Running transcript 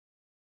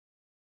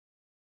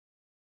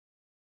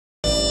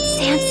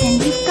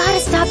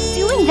stop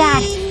doing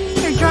that.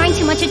 You're drawing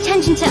too much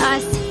attention to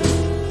us.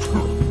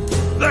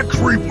 That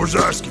creep was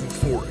asking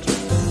for it.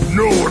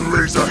 No one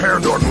lays a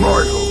hand on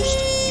my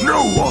host.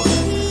 No one!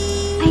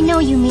 I know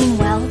you mean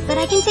well, but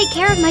I can take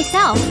care of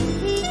myself.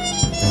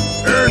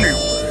 Anyway,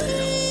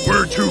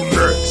 where to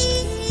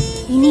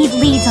next? We need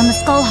leads on the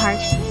Skull Heart.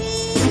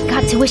 I've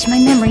got to wish my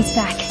memories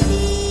back.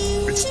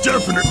 It's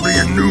definitely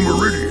a new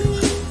meridian.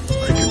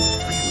 I can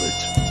feel it.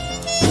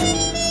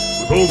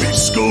 With all these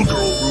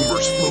Skullgirl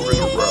rumors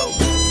floating around,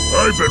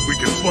 I bet we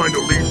can find a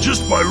lead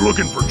just by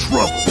looking for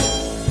trouble.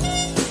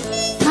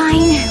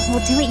 Fine,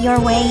 we'll do it your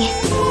way.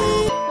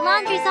 The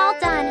laundry's all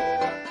done.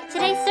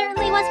 Today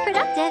certainly was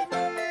productive.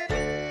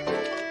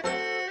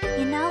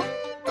 You know,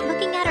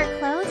 looking at her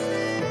clothes,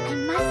 I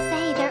must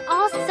say they're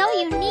all so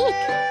unique.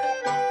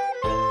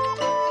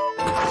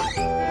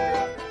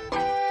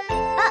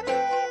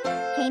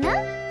 Kena?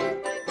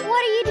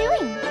 What are you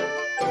doing?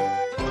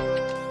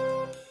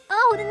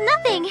 Oh,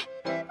 nothing.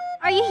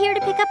 Are you here to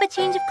pick up a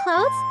change of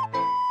clothes?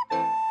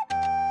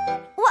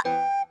 What?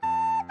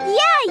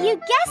 Yeah, you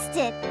guessed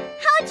it.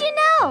 How'd you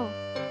know?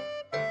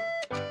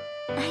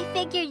 I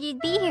figured you'd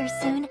be here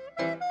soon.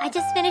 I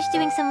just finished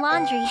doing some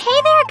laundry.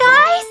 Hey there,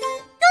 guys!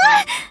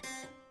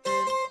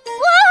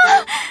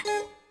 Whoa!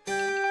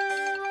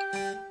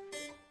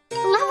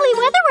 Lovely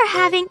weather we're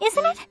having,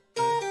 isn't it?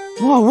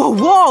 Whoa, whoa,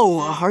 whoa!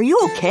 Are you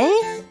okay?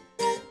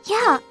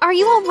 Yeah, are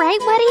you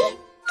alright, Weddy?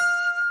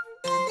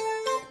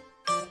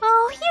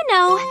 Oh, you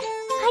know,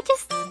 I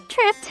just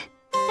tripped.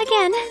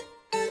 Again.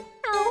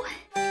 Ow.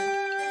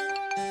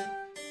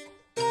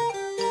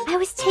 I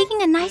was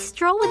taking a nice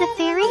stroll with a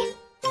fairy,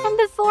 and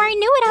before I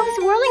knew it, I was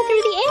whirling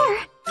through the air.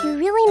 You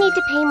really need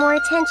to pay more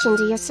attention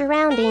to your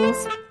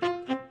surroundings.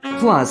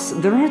 Plus,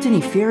 there aren't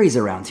any fairies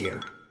around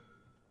here.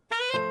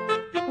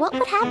 What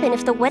would happen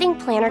if the wedding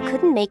planner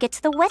couldn't make it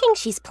to the wedding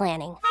she's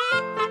planning?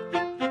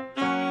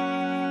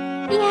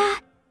 Yeah,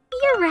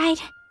 you're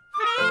right.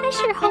 I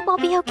sure hope I'll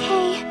be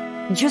okay.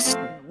 Just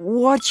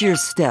watch your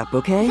step,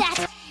 okay?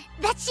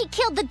 That she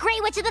killed the Grey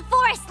Witch of the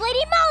Forest,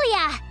 Lady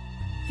Malia!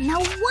 No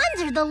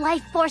wonder the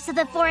life force of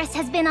the forest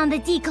has been on the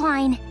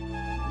decline.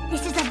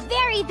 This is a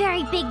very,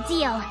 very big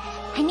deal.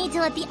 I need to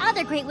let the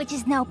other Great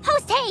Witches know,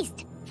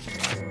 post-haste!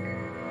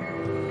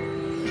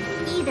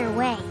 Either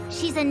way,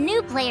 she's a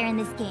new player in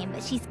this game,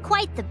 but she's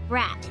quite the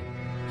brat.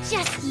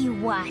 Just you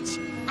watch.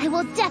 I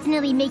will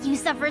definitely make you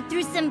suffer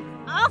through some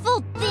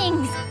awful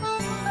things.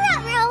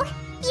 Ruh-roh!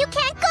 You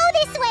can't go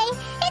this way!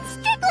 It's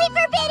strictly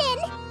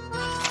forbidden!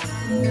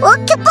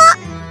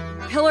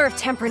 Pillar of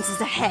Temperance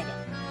is ahead.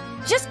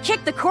 Just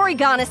kick the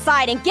Korrigan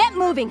aside and get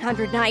moving,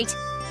 100 Knight.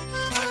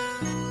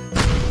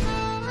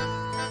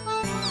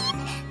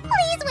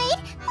 Please wait!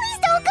 Please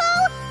don't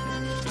go!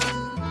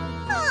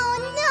 Oh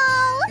no!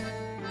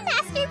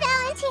 Master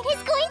Valentine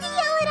is going to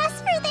yell at us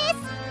for this!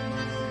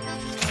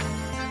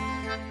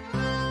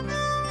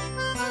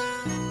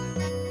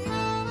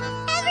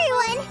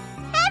 Everyone,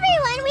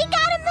 we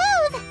gotta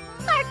move!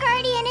 Our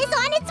guardian is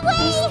on its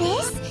way!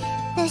 Is this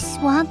the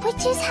Swamp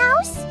Witch's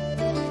house?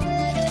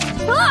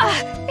 Ah!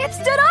 It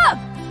stood up!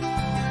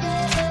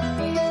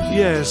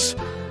 Yes,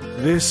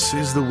 this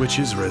is the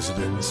witch's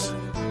residence.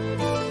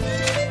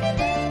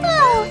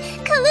 Oh,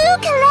 Kaloo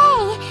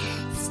Kalay!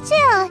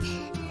 Still,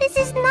 this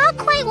is not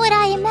quite what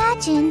I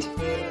imagined.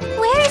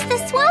 Where is the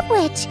Swamp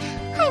Witch?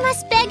 I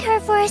must beg her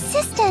for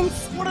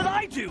assistance. What did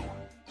I do?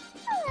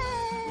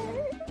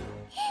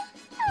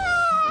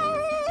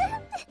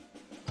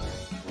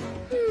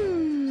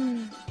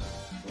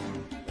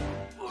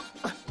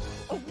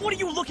 What are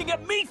you looking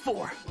at me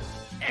for?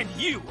 And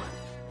you?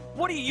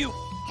 What are you?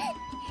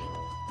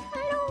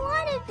 I don't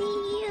want to be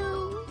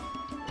you.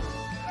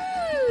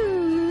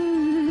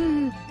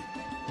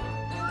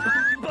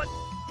 But...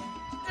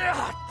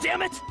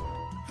 damn it!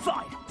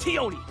 Fine,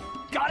 Tioni.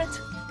 Got it?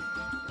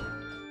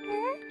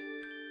 Huh?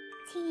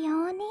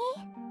 Tioni?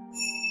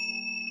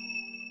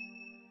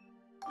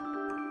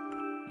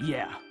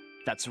 Yeah,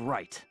 that's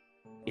right.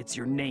 It's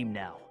your name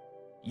now.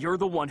 You're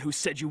the one who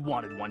said you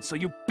wanted one, so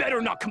you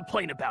better not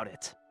complain about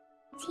it.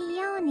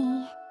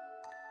 Tioni.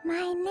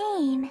 My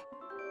name.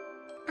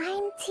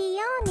 I'm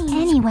Tioni.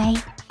 Anyway,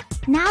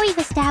 now we've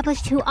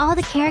established who all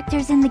the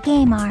characters in the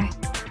game are.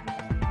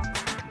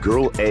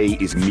 Girl A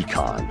is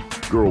Mikan.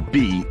 Girl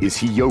B is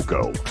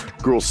Hiyoko.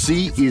 Girl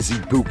C is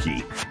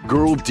Ibuki.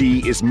 Girl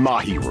D is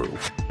Mahiru.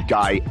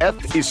 Guy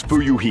F is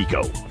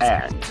Fuyuhiko.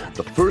 And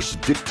the first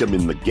victim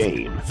in the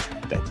game,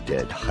 that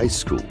dead high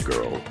school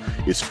girl,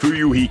 is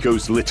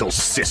Fuyuhiko's little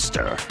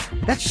sister.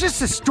 That's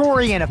just a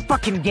story in a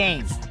fucking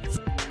game.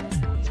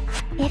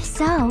 If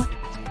so,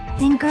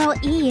 then Girl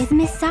E is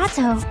Miss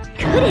Sato.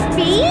 Could it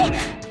be?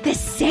 The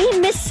same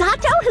Miss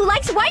Sato who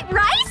likes white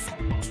rice?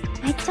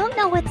 I don't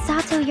know what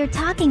Sato you're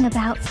talking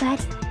about,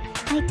 but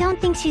I don't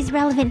think she's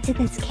relevant to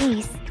this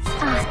case.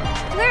 Ah,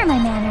 where are my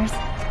manners?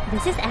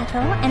 This is Echo,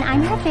 and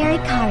I'm her fairy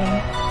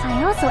Karin.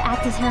 I also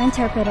act as her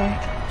interpreter.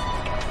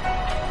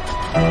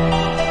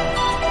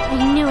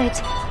 I knew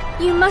it.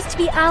 You must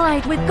be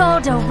allied with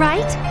Galdo,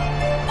 right?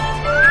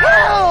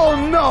 Hell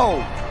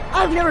no!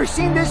 I've never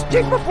seen this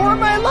chick before in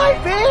my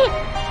life, eh?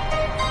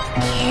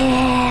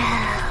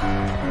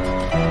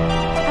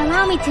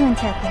 Allow me to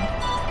interpret.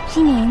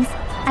 She means,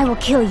 I will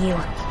kill you.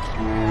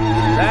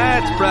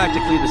 That's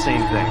practically the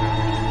same thing.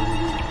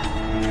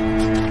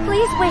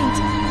 Please wait.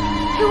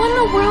 Who in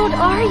the world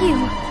are you?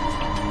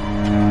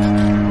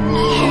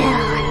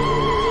 Kill.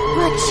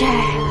 Butcher.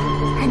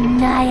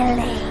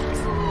 Annihilate.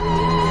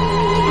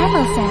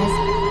 Ethel says,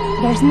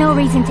 there's no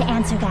reason to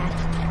answer that.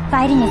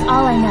 Fighting is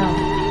all I know.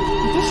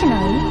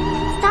 Additionally,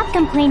 stop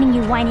complaining,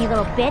 you whiny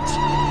little bitch.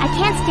 I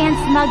can't stand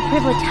smug,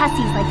 privileged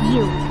hussies like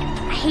you.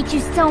 I hate you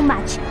so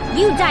much.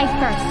 You die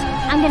first.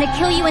 I'm gonna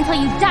kill you until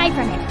you die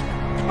from it.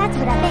 That's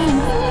what I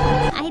think.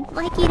 I'd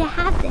like you to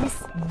have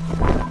this.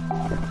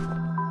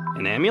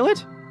 An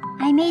amulet?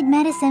 I made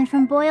medicine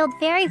from boiled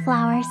fairy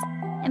flowers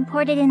and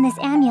poured it in this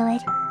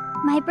amulet.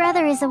 My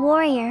brother is a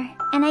warrior,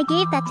 and I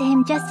gave that to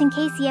him just in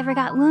case he ever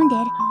got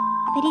wounded.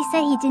 But he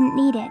said he didn't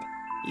need it.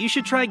 You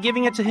should try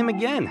giving it to him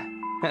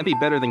again. That'd be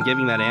better than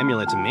giving that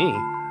amulet to me.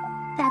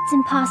 That's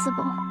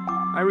impossible.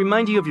 I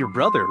remind you of your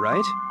brother,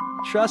 right?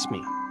 Trust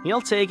me,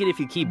 he'll take it if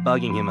you keep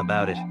bugging him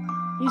about it.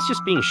 He's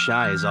just being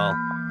shy is all.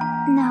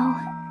 No,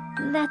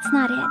 that's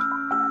not it.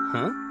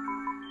 Huh?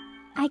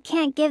 I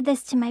can't give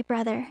this to my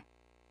brother.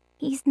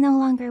 He's no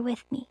longer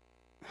with me.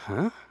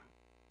 Huh?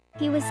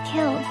 He was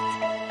killed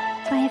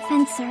by a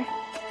fencer.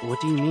 What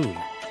do you mean?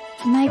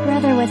 My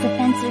brother was a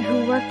fencer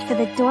who worked for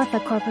the Dorfa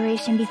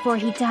Corporation before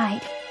he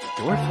died.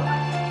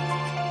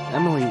 Dorfa?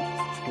 Emily,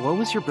 what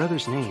was your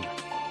brother's name?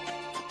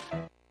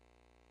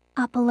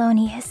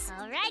 Apollonius.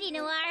 Alrighty,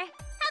 Noir.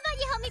 How about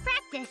you help me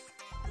practice?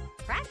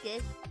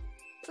 Practice?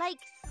 Like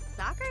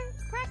soccer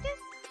practice?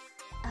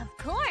 Of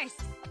course!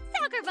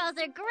 Soccer balls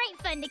are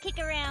great fun to kick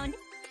around.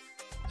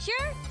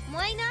 Sure,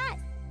 why not?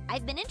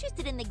 I've been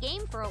interested in the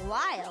game for a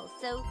while,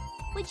 so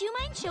would you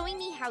mind showing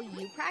me how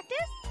you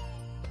practice?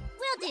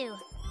 Will do.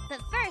 But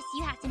first,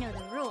 you have to know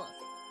the rules.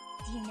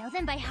 Do you know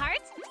them by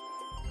heart?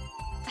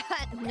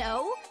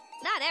 No,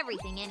 not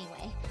everything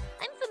anyway.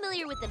 I'm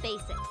familiar with the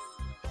basics.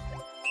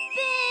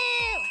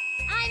 Boo!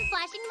 I'm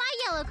flashing my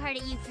yellow card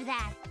at you for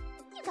that.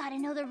 You gotta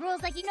know the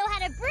rules like you know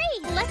how to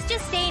breathe. Let's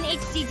just stay in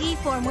HDD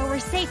form where we're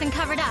safe and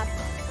covered up.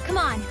 Come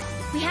on,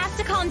 we have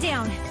to calm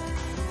down.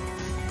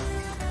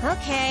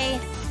 Okay,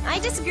 I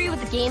disagree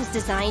with the game's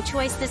design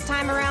choice this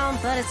time around,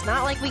 but it's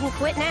not like we can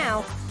quit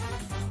now.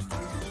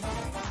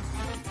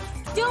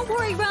 Don't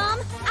worry, Rom.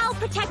 I'll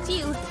protect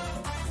you.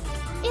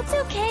 It's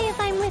okay if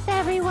I'm with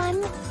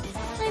everyone.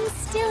 I'm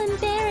still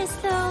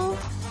embarrassed, though.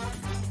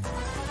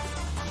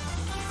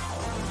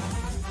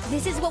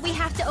 This is what we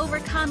have to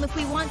overcome if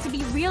we want to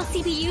be real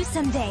CPUs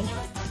someday.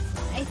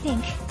 I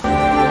think.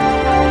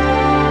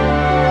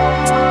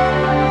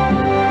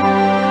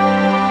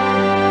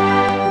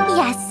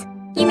 Yes,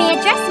 you may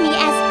address me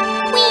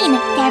as Queen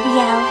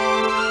Gabrielle.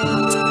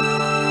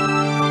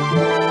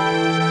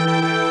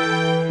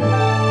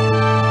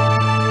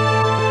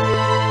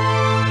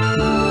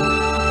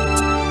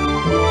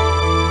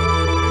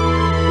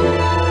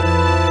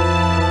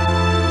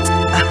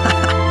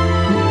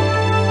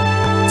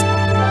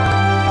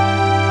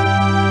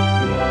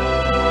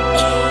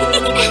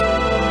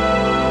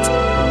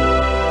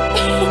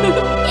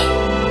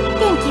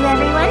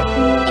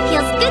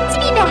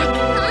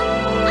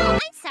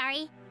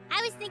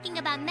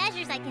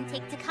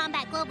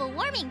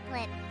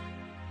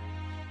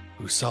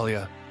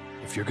 Usalia,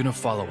 if you're gonna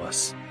follow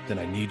us, then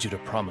I need you to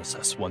promise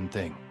us one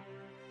thing.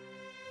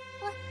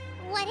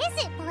 What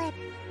is it, Blip?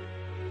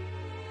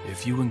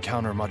 If you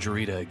encounter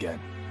Margarita again,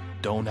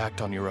 don't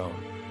act on your own.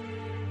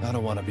 I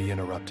don't want to be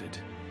interrupted.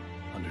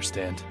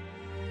 Understand?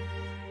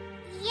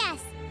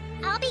 Yes,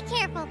 I'll be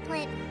careful,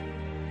 Blip.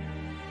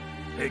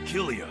 Hey,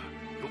 Killia,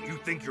 don't you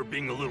think you're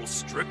being a little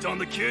strict on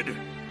the kid?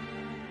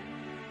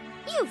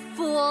 You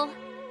fool!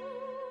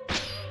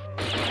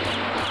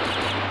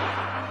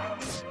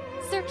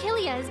 Sir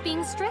Killia is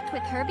being strict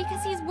with her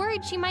because he's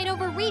worried she might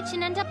overreach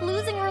and end up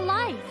losing her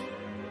life.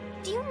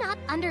 Do you not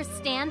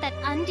understand that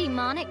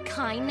undemonic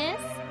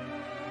kindness?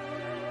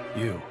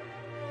 You,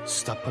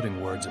 stop putting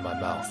words in my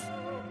mouth.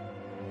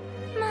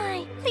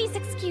 My, please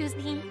excuse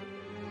me.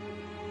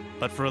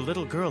 But for a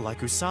little girl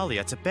like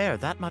Usalia to bear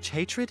that much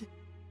hatred?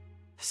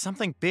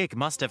 Something big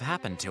must have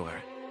happened to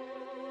her.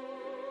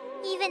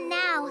 Even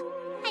now,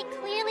 I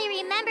clearly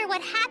remember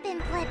what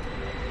happened, Blip.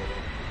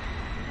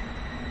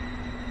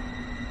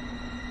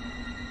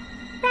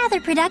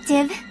 Rather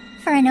productive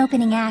for an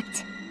opening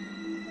act.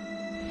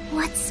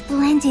 What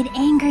splendid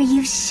anger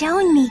you've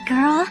shown me,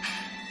 girl.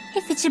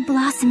 If it should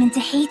blossom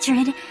into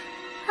hatred.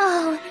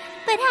 Oh,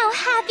 but how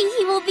happy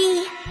he will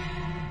be.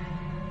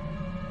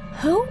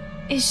 Who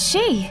is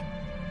she?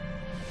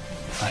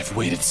 I've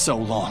waited so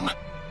long.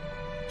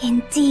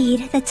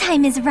 Indeed, the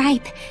time is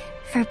ripe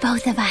for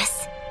both of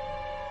us.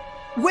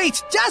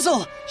 Wait,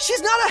 Dazzle!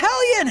 She's not a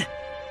Hellion!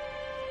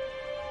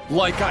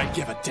 Like I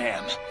give a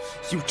damn.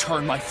 You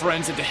turn my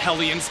friends into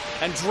Hellions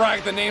and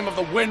drag the name of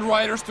the Wind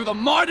Riders through the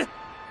mud?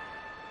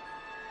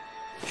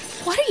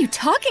 What are you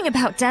talking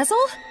about, Dazzle?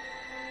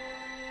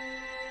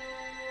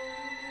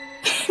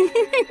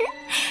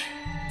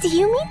 Do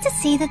you mean to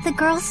say that the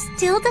girl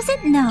still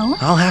doesn't know?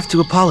 I'll have to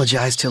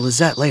apologize to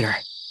Lizette later.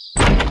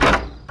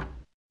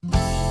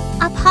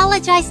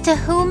 Apologize to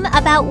whom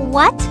about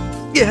what?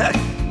 Yeah.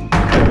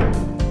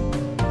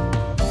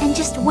 And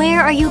just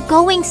where are you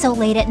going so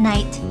late at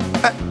night?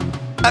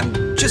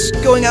 I'm just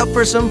going out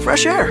for some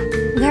fresh air.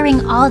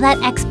 Wearing all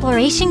that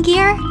exploration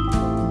gear?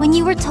 When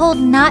you were told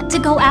not to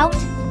go out?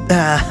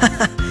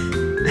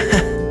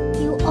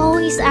 You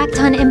always act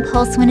on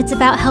impulse when it's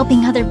about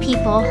helping other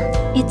people.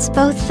 It's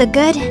both the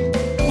good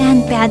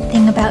and bad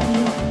thing about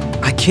you.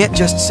 I can't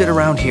just sit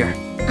around here.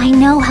 I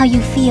know how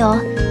you feel,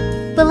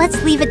 but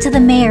let's leave it to the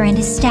mayor and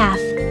his staff.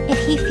 If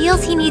he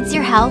feels he needs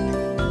your help,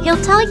 he'll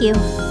tell you.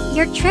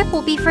 Your trip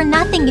will be for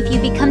nothing if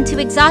you become too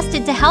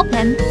exhausted to help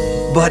him.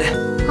 But...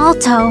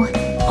 Alto.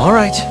 All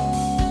right.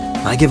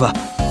 I give up.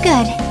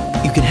 Good.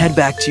 You can head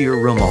back to your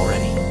room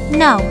already.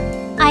 No,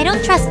 I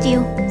don't trust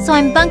you, so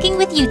I'm bunking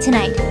with you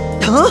tonight.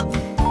 Huh?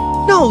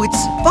 No,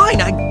 it's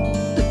fine,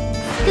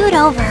 Scoot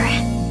over.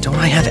 Don't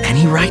I have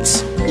any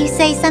rights? You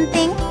say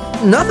something?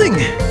 Nothing.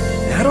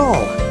 At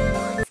all.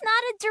 It's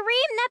not a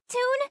dream,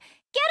 Neptune!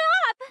 Get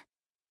up!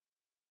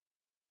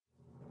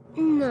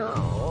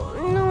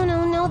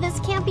 No, this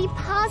can't be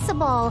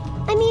possible.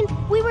 I mean,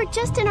 we were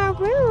just in our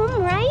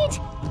room, right?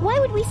 Why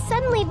would we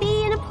suddenly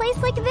be in a place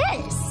like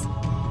this?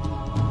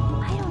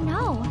 I don't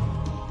know.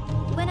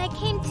 When I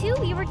came to,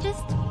 we were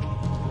just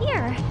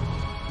here.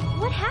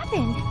 What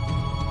happened?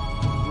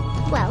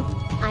 Well,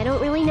 I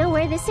don't really know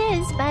where this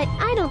is, but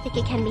I don't think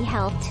it can be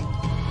helped.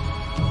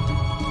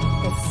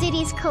 The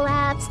city's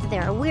collapsed,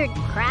 there are weird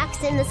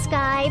cracks in the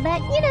sky,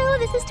 but you know,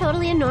 this is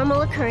totally a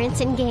normal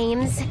occurrence in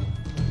games.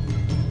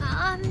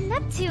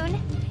 Neptune,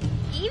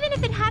 even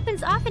if it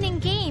happens often in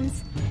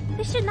games,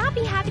 this should not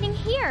be happening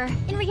here,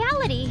 in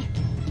reality.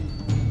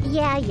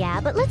 Yeah,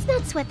 but let's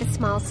not sweat the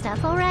small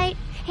stuff, alright?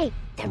 Hey,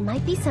 there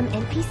might be some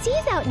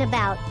NPCs out and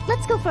about.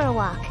 Let's go for a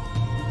walk.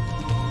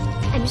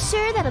 I'm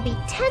sure that'll be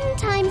 10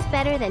 times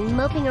better than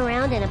moping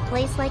around in a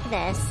place like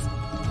this.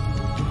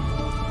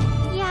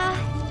 Yeah,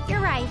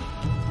 you're right.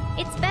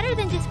 It's better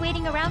than just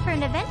waiting around for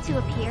an event to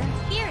appear.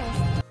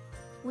 Dearest,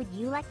 would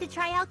you like to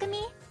try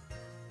alchemy?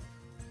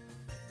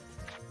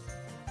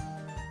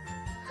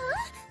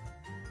 Huh?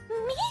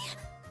 Me?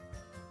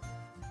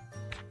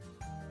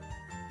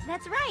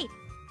 That's right.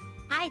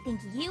 I think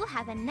you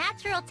have a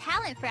natural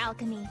talent for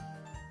alchemy.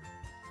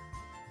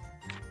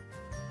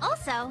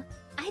 Also,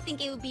 I think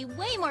it would be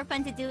way more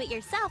fun to do it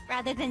yourself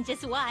rather than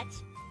just watch.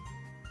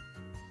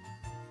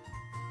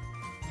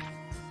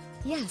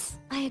 Yes,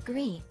 I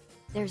agree.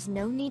 There's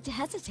no need to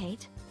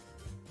hesitate.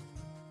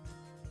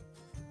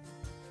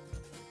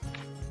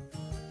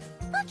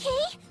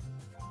 Okay.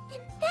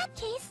 In that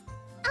case,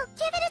 I'll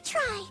give it a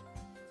try.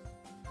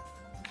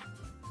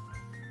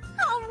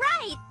 All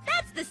right,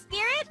 that's the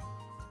spirit.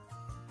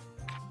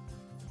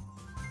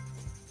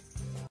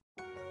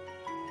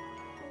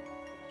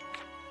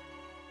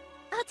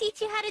 I'll teach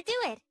you how to do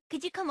it.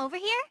 Could you come over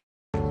here?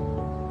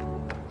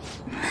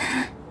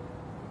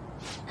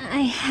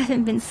 I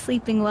haven't been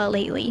sleeping well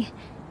lately.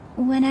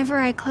 Whenever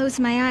I close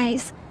my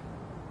eyes,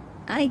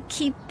 I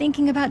keep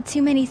thinking about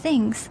too many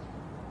things.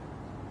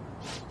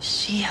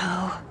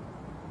 Shiho.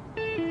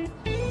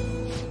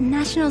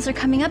 Nationals are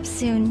coming up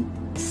soon,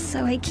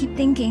 so I keep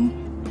thinking,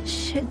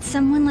 should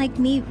someone like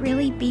me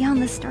really be on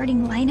the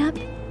starting lineup?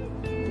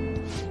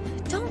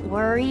 Don't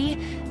worry.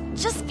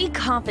 Just be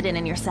confident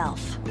in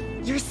yourself.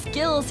 Your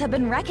skills have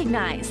been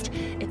recognized.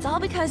 It's all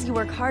because you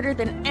work harder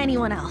than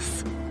anyone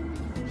else.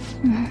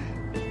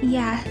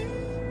 Yeah.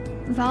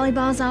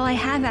 Volleyball's all I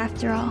have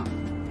after all.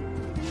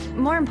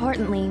 More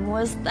importantly,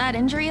 was that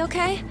injury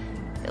okay?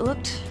 It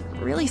looked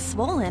really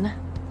swollen.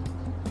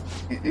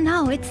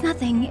 No, it's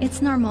nothing.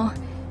 It's normal.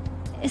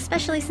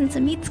 Especially since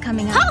a meet's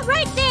coming up. Hold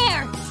right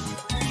there!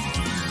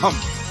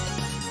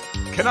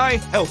 Can I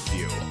help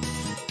you?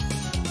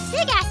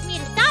 Sig asked me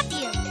to stop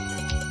you.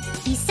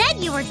 He said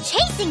you were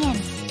chasing him.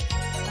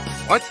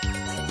 What?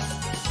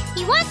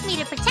 He wants me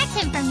to protect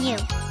him from you.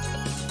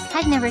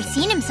 I've never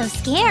seen him so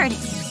scared.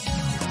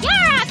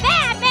 You're a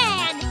bad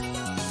man!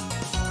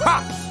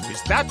 Ha!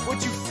 Is that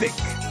what you think?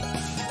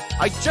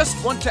 I just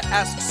want to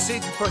ask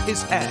Sig for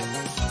his hand.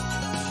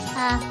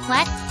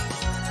 What?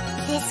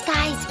 This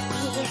guy's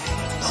weird.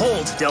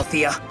 Hold,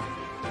 Delphia.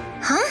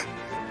 Huh?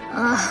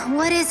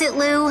 What is it,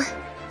 Lou?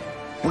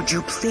 Would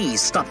you please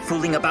stop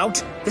fooling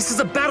about? This is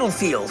a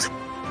battlefield.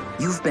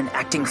 You've been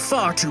acting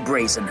far too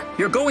brazen.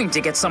 You're going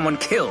to get someone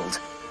killed.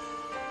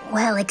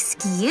 Well,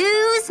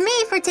 excuse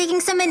me for taking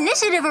some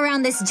initiative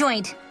around this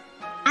joint.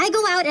 I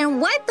go out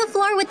and wipe the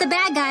floor with the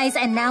bad guys,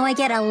 and now I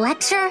get a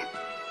lecture?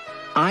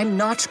 I'm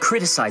not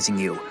criticizing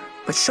you,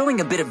 but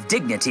showing a bit of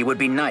dignity would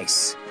be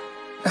nice.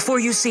 For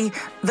you see,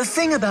 the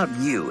thing about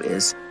you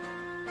is...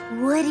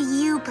 Would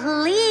you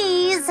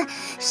please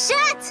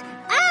shut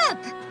up?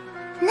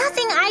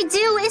 Nothing I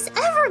do is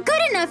ever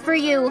good enough for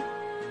you.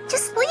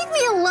 Just leave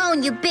me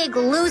alone, you big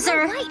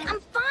loser. All right, I'm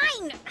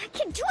fine. I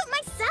can do it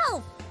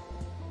myself.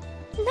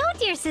 No,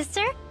 dear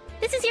sister.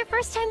 This is your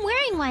first time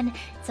wearing one,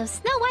 so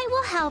Snow White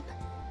will help.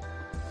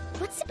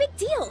 What's the big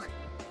deal?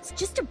 It's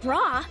just a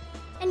bra.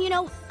 And you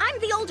know, I'm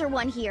the older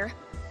one here.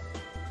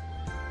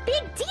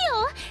 Big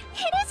deal?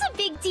 It is a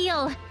big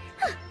deal.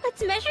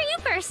 Let's measure you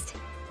first.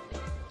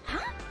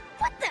 Huh?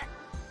 What the?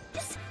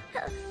 Just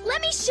let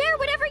me share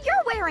whatever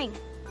you're wearing.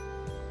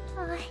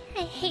 Oh,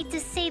 I hate to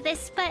say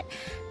this, but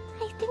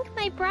I think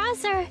my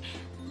bras are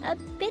a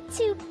bit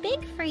too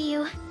big for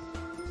you.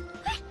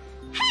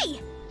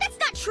 Hey! That's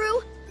not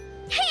true!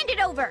 Hand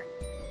it over!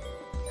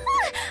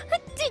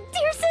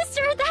 Dear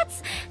sister,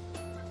 that's...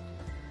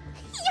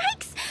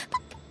 Yikes!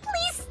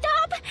 Please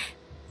stop!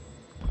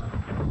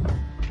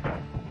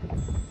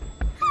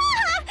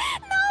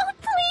 No,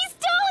 please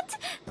don't!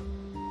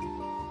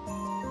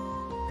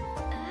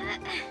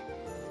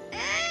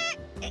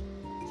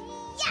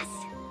 Yes!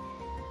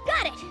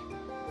 Got it!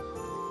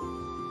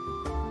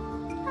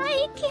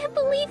 I can't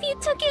believe you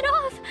took it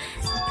off!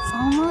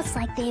 Almost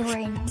like they were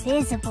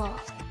invisible.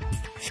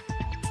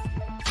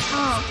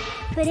 Oh,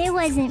 but it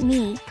wasn't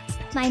me.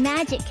 My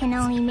magic can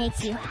only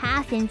make you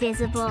half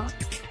invisible.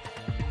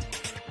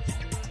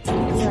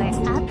 Your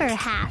upper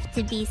half,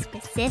 to be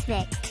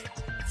specific.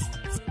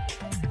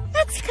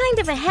 That's kind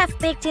of a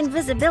half-baked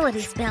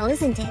invisibility spell,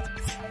 isn't it?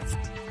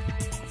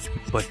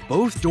 But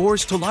both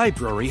doors to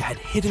library had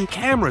hidden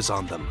cameras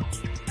on them.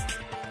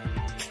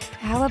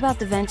 How about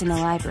the vent in the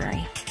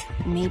library?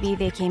 Maybe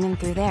they came in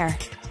through there.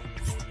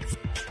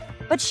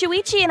 But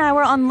Shuichi and I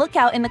were on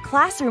lookout in the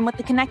classroom with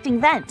the connecting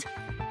vent.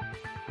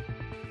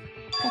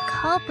 The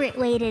culprit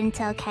waited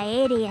until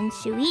Kaede and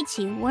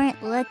Shuichi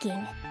weren't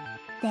looking,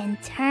 then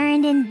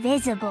turned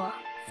invisible.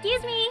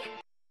 Excuse me.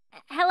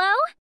 Hello?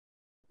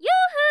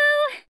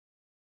 Yoo-hoo!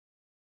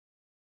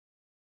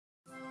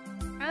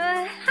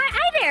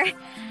 Hi there.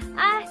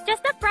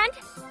 Just up front,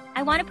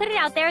 I want to put it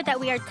out there that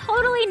we are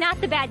totally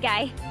not the bad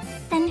guy.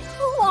 Then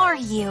who are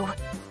you?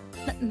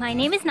 My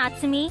name is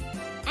Natsumi,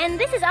 and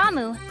this is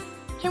Amu.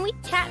 Can we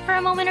chat for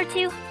a moment or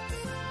two?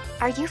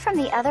 Are you from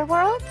the other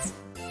worlds?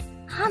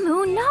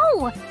 Amu,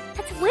 no!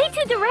 That's way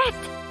too direct!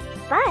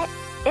 But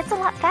it's a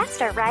lot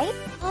faster, right?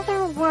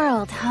 Other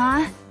world,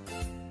 huh?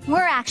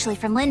 We're actually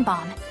from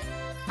Lindbaum.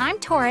 I'm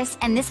Taurus,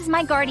 and this is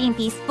my guardian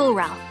beast,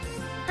 Bulrel.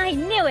 I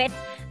knew it!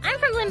 I'm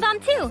from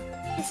Lindbaum too!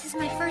 This is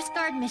my first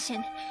guard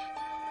mission.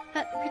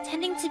 But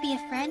pretending to be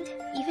a friend,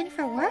 even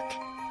for work?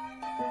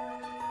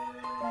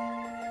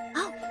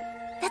 Oh,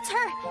 that's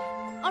her!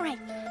 Alright,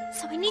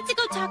 so I need to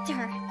go talk to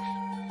her.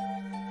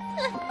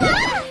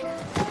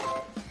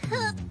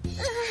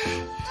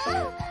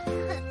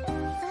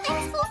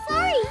 I'm so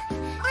sorry!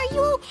 Are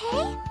you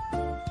okay?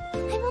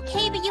 I'm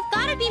okay, but you've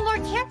gotta be more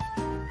careful.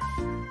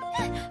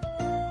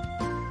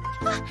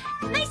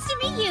 Nice to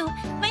meet you!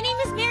 My name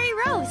is Mary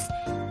Rose.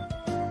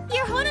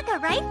 You're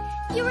Honoka, right?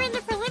 You were in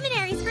the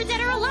preliminaries for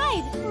Dead or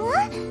Alive!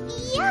 What?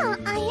 Yeah,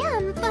 I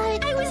am,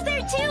 but... I was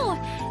there too!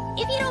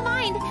 If you don't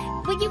mind,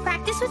 would you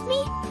practice with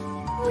me?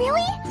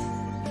 Really?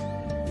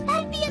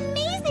 That'd be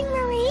amazing,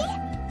 Marie!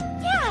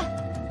 Yeah!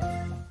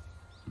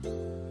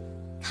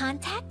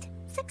 Contact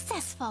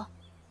successful.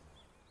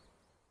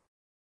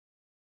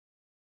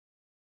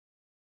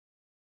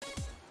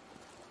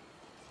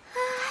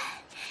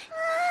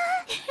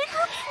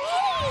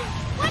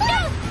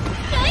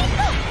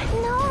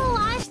 No,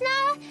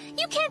 Ashna!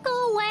 You can't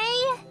go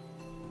away!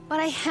 But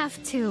I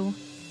have to.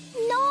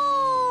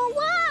 No!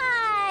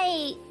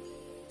 Why?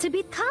 To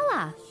beat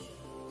Kala.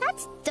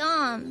 That's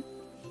dumb.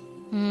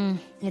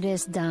 It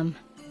is dumb.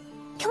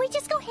 Can we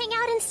just go hang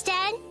out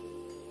instead?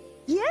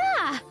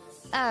 Yeah!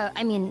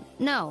 I mean,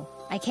 no,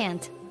 I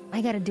can't.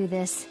 I gotta do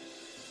this.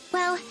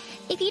 Well,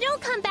 if you don't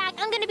come back,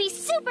 I'm gonna be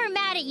super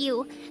mad at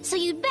you, so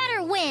you'd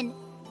better win.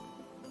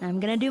 I'm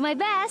gonna do my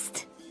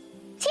best.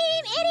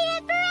 Team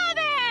Idiot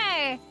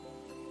Forever!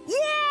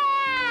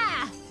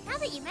 Yeah! Now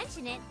that you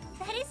mention it,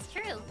 that is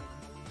true.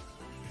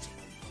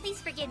 Please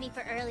forgive me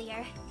for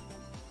earlier.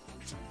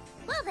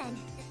 Well then,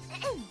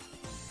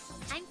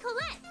 I'm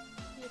Colette,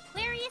 the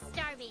Aquarius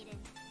Star Maiden.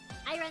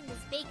 I run this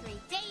bakery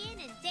day in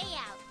and day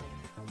out.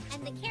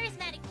 I'm the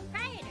charismatic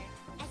proprietor,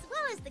 as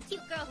well as the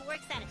cute girl who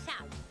works at a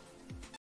shop.